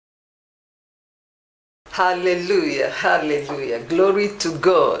Hallelujah, hallelujah. Glory to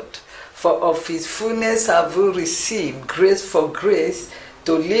God. For of his fullness have we received grace for grace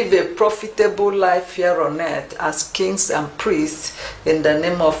to live a profitable life here on earth as kings and priests in the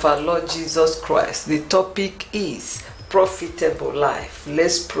name of our Lord Jesus Christ. The topic is profitable life.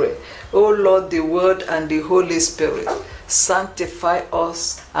 Let's pray. Oh Lord, the Word and the Holy Spirit, sanctify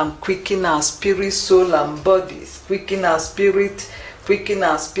us and quicken our spirit, soul, and bodies. Quicken our spirit,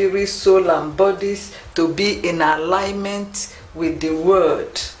 soul, and bodies to be in alignment with the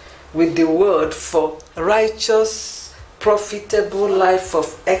word for righteous, profitable life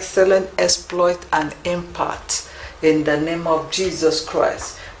of excellent exploit and impact in the name of Jesus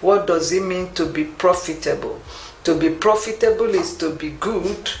Christ. What does it mean to be profitable? To be profitable is to be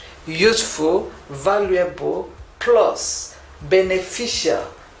good, useful, valuable, plus, beneficial,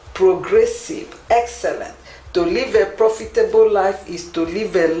 progressive, excellent. To live a profitable life is to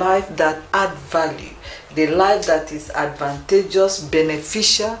live a life that adds value. The life that is advantageous,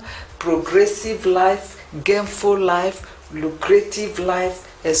 beneficial, progressive life, gainful life, lucrative life,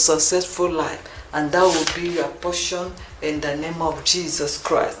 a successful life. And that will be your portion in the name of Jesus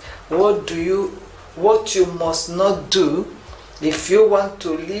Christ. What you must not do if you want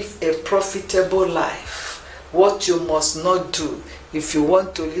to live a profitable life? What you must not do if you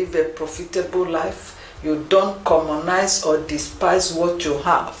want to live a profitable life? You don't commonize or despise what you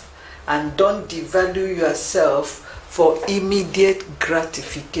have, and don't devalue yourself for immediate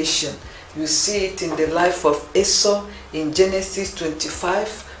gratification. You see it in the life of Esau in Genesis 25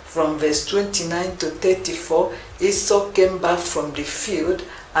 from verse 29 to 34. Esau came back from the field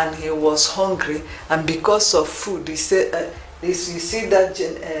and he was hungry, and because of food, he said, you see that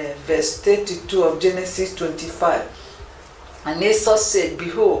verse 32 of Genesis 25. And Esau said,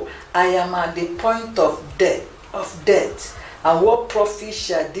 behold, I am at the point of death, and what profit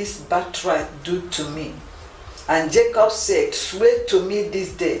shall this birthright do to me? And Jacob said, swear to me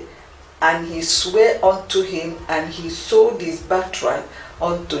this day. And he sware unto him, and he sold his birthright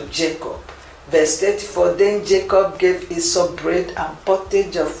unto Jacob. Verse 34, then Jacob gave Esau bread and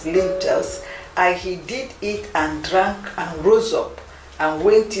pottage of lentils, and he did eat and drank and rose up, and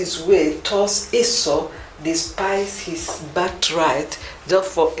went his way. Thus Esau despised his birthright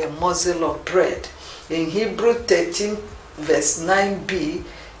just for a morsel of bread. In Hebrew 13 verse 9b,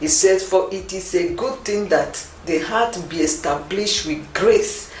 it says, for it is a good thing that the heart be established with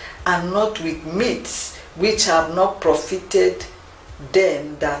grace, and not with meats which have not profited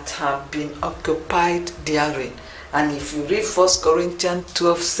them that have been occupied therein. And if you read 1 Corinthians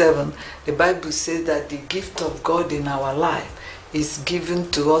 12:7, the Bible says that the gift of God in our life is given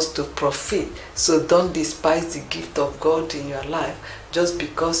to us to profit. So don't despise the gift of God in your life just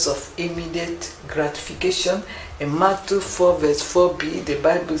because of immediate gratification. In Matthew 4 verse 4b, the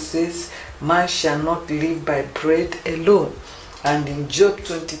Bible says, man shall not live by bread alone. And in Job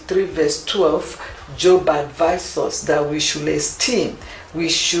 23 verse 12, Job advises us that we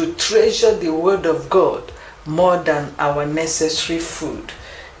should treasure the word of God more than our necessary food.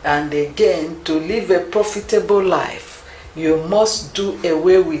 And again, to live a profitable life, you must do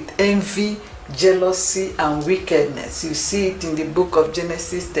away with envy, jealousy, and wickedness. You see it in the book of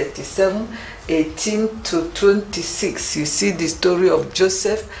Genesis 37, 18 to 26. You see the story of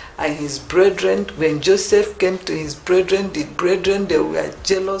Joseph and his brethren. When Joseph came to his brethren, they were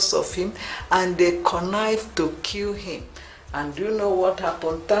jealous of him, and they connived to kill him. And do you know what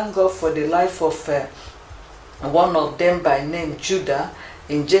happened? Thank God for the life of one of them by name Judah.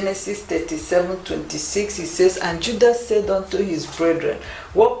 In Genesis 37:26, it says, and Judah said unto his brethren,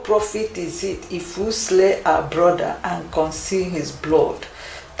 what profit is it if we slay our brother and conceal his blood?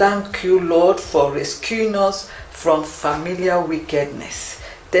 Thank you, Lord, for rescuing us from familiar wickedness.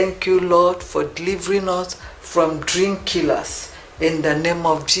 Thank you, Lord, for delivering us from dream killers in the name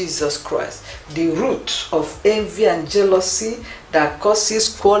of Jesus Christ. The root of envy and jealousy that causes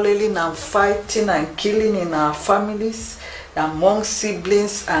quarreling and fighting and killing in our families, among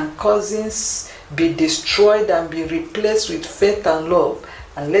siblings and cousins, be destroyed and be replaced with faith and love.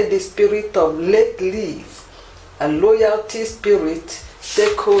 And let the spirit of let live, a loyalty spirit,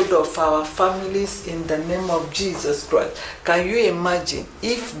 take hold of our families in the name of Jesus Christ. Can you imagine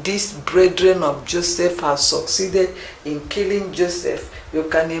if these brethren of Joseph have succeeded in killing Joseph? You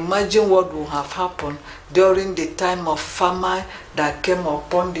can imagine what would have happened during the time of famine that came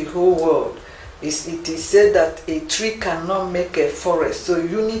upon the whole world. It is said that a tree cannot make a forest, so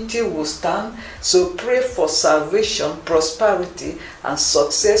unity will stand. So pray for salvation, prosperity, and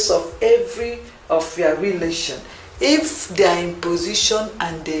success of every of your relation. If they are in position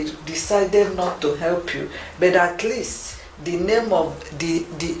and they decided not to help you, but at least the name of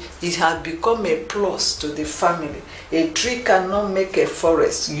it has become a plus to the family. A tree cannot make a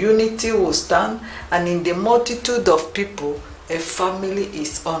forest. Unity will stand, and in the multitude of people, a family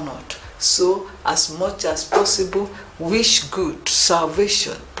is honored. So, as much as possible, wish good,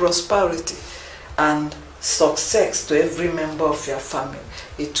 salvation, prosperity, and success to every member of your family.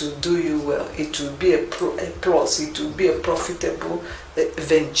 It will do you well. It will be a plus. It will be a profitable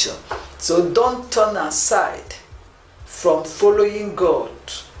venture. So don't turn aside from following God.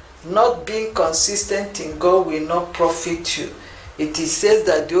 Not being consistent in God will not profit you. It is said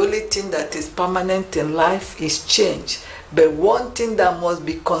that the only thing that is permanent in life is change. But one thing that must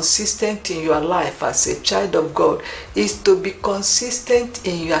be consistent in your life as a child of God is to be consistent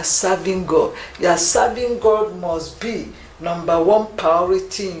in your serving God. Your serving God must be number one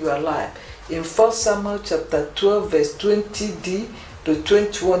priority in your life. In 1 Samuel chapter 12 verse 20d to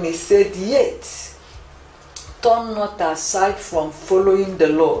 21, it said, "Yet turn not aside from following the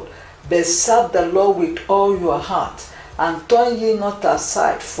Lord, but serve the Lord with all your heart. And turn ye not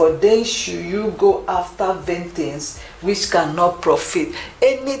aside, for then should you go after vain things which cannot profit."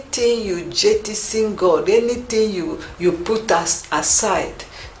 Anything you jettison God, anything you put aside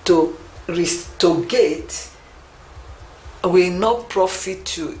to get, will not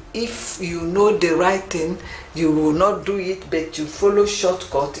profit you. If you know the right thing, you will not do it, but you follow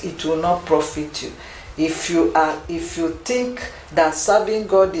shortcut, it will not profit you. If you think that serving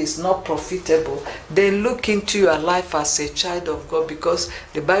God is not profitable, then look into your life as a child of God, because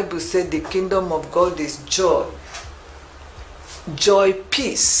the Bible said the kingdom of God is joy,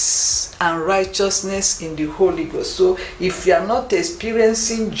 peace, and righteousness in the Holy Ghost. So if you are not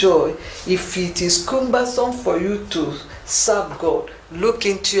experiencing joy, if it is cumbersome for you to serve God, look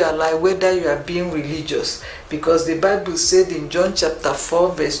into your life whether you are being religious, because the Bible said in John chapter 4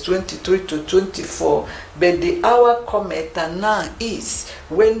 verse 23 to 24, "But the hour cometh, and now is,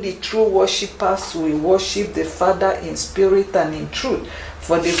 when the true worshippers will worship the Father in spirit and in truth.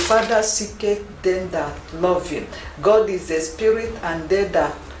 For the Father seeketh them that love him." God is a spirit, and they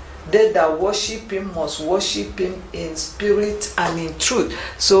that worship him must worship him in spirit and in truth.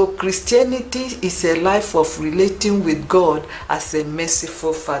 So Christianity is a life of relating with God as a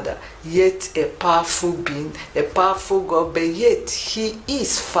merciful Father, yet a powerful being, a powerful God, but yet he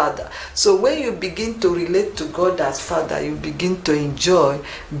is Father. So when you begin to relate to God as Father, you begin to enjoy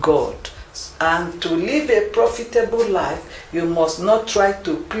God. And to live a profitable life, you must not try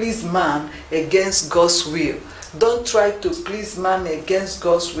to please man against God's will. Don't try to please man against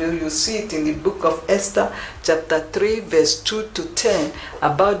God's will. You see it in the book of Esther, chapter 3, verse 2 to 10,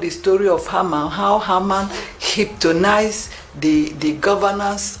 about the story of Haman, how Haman hypnotized the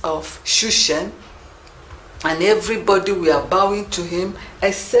governors of Shushan, and everybody were bowing to him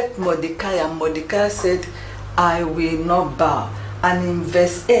except Mordecai. And Mordecai said, "I will not bow." And in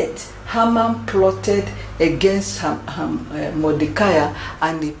verse 8, Haman plotted against Mordecai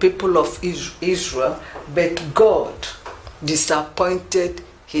and the people of Israel, but God disappointed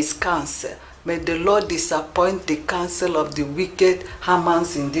his counsel. May the Lord disappoint the counsel of the wicked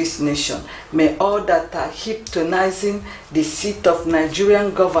Hamans in this nation. May all that are hypnotizing the seat of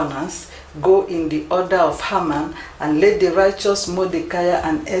Nigerian governance go in the order of Haman, and let the righteous Mordecai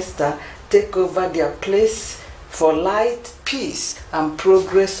and Esther take over their place for light, peace, and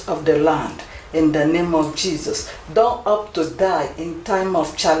progress of the land. In the name of Jesus. Don't opt to die in time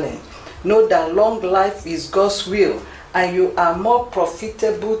of challenge. Know that long life is God's will, and you are more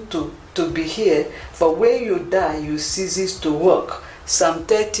profitable to be here, for when you die, you cease to work. Psalm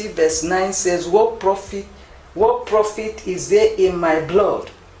 30 verse 9 says, What profit is there in my blood?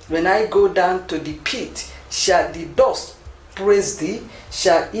 When I go down to the pit, shall the dust praise thee?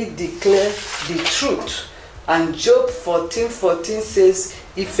 Shall it declare the truth? And Job 14:14 says,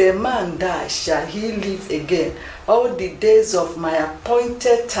 If a man die, shall he live again? All the days of my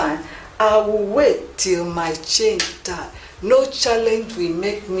appointed time, I will wait till my change time. No challenge will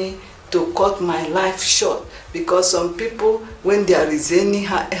make me to cut my life short, because some people, when there is any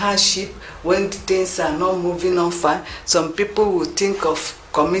hardship, when things are not moving on fine, some people will think of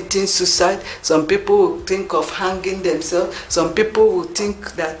committing suicide, some people will think of hanging themselves, some people will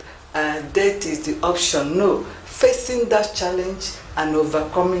think that death is the option. No, facing that challenge and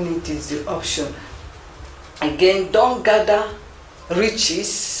overcoming it is the option. Again, don't gather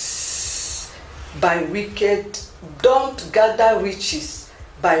riches by wicked. Don't gather riches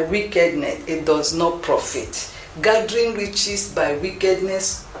by wickedness. It does not profit. Gathering riches by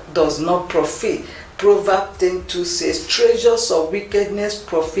wickedness does not profit. Proverbs 10:2 says, Treasures of wickedness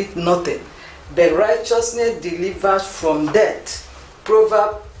profit nothing, but righteousness delivers from death.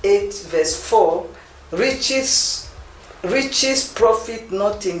 Proverbs 8 verse 4, Riches Riches profit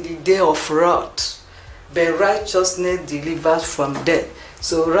not in the day of wrath, but righteousness delivers from death.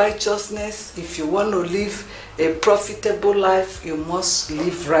 So righteousness, if you want to live a profitable life, you must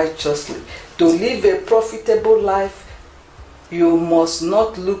live righteously. To live a profitable life, you must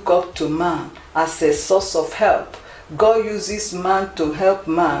not look up to man as a source of help. God uses man to help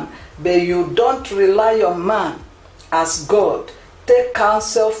man, but you don't rely on man as God. Take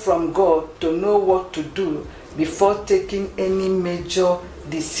counsel from God to know what to do before taking any major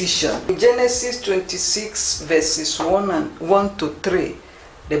decision. In Genesis 26 verses 1 to 3,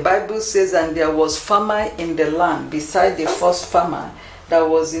 the Bible says, and there was famine in the land beside the first famine that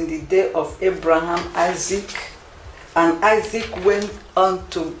was in the day of Abraham, Isaac. And Isaac went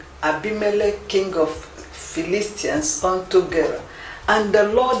unto Abimelech, king of Philistines, unto Gerar. And the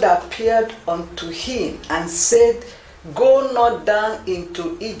Lord appeared unto him and said, Go not down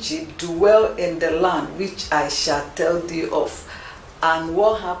into Egypt, dwell in the land which I shall tell thee of. And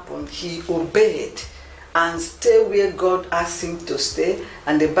what happened? He obeyed and stayed where God asked him to stay.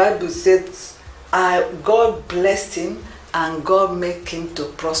 And the Bible says, God blessed him and God made him to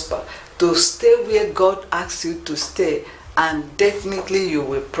prosper. To stay where God asks you to stay, and definitely you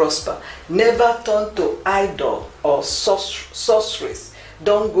will prosper. Never turn to idol or sorceress.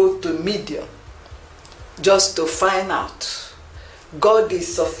 Don't go to medium just to find out. God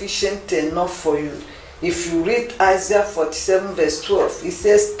is sufficient enough for you. If you read Isaiah 47 verse 12, it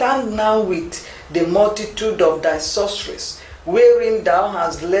says, Stand now with the multitude of thy sorceries, wherein thou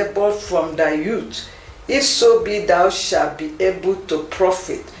hast labored from thy youth. If so be thou shalt be able to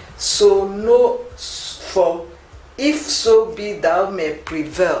profit. So no, for if so be thou may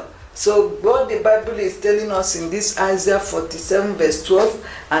prevail. So what the Bible is telling us in this Isaiah 47 verse 12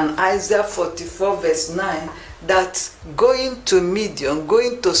 and Isaiah 44 verse 9, that going to medium,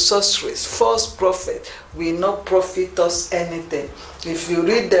 going to sorceries, false prophet will not profit us anything. If you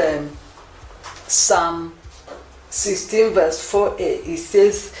read Psalm 16 verse 4a, it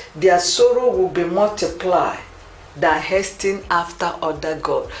says, Their sorrow will be multiplied, than hasting after other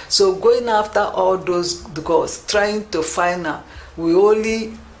gods. So going after all those gods, trying to find out, will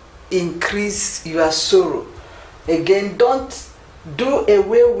only increase your sorrow. Again, don't do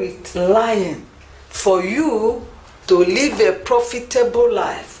away with lying. For you to live a profitable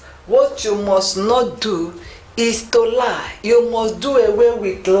life, what you must not do is to lie. You must do away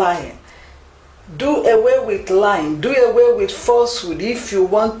with lying. Do away with lying. Do away with falsehood if you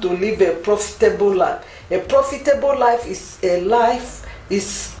want to live a profitable life. A profitable life is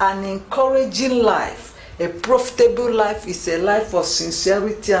an encouraging life. A profitable life is a life of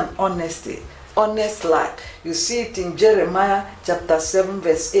sincerity and honesty. Honest life. You see it in Jeremiah chapter 7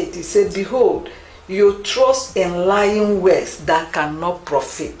 verse 8. It said, Behold, you trust in lying words that cannot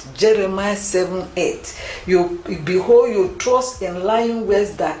profit. Jeremiah 7:8. Behold, you trust in lying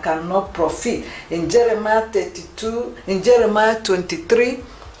words that cannot profit. In Jeremiah 23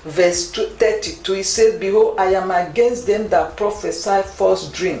 verse 32, it says, Behold, I am against them that prophesy false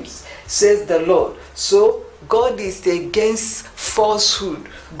dreams, says the Lord. So God is against falsehood.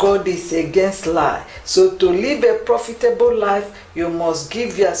 God is against lie. So to live a profitable life, you must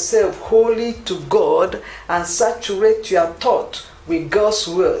give yourself wholly to God and saturate your thought with God's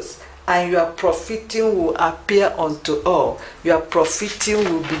words, and your profiting will appear unto all. Your profiting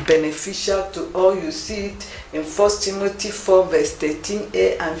will be beneficial to all. You see it in 1 Timothy 4 verse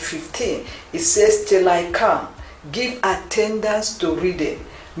 13a and 15. It says, Till I come, give attendance to reading.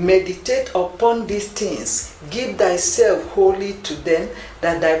 Meditate upon these things. Give thyself wholly to them,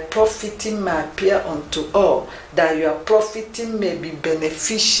 that thy profiting may appear unto all, that your profiting may be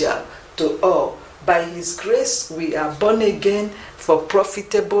beneficial to all. By his grace we are born again for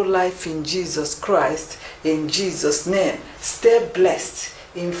profitable life in Jesus Christ. In Jesus' name, stay blessed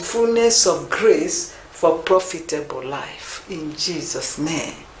in fullness of grace for profitable life. In Jesus'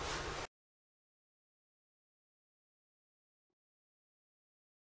 name.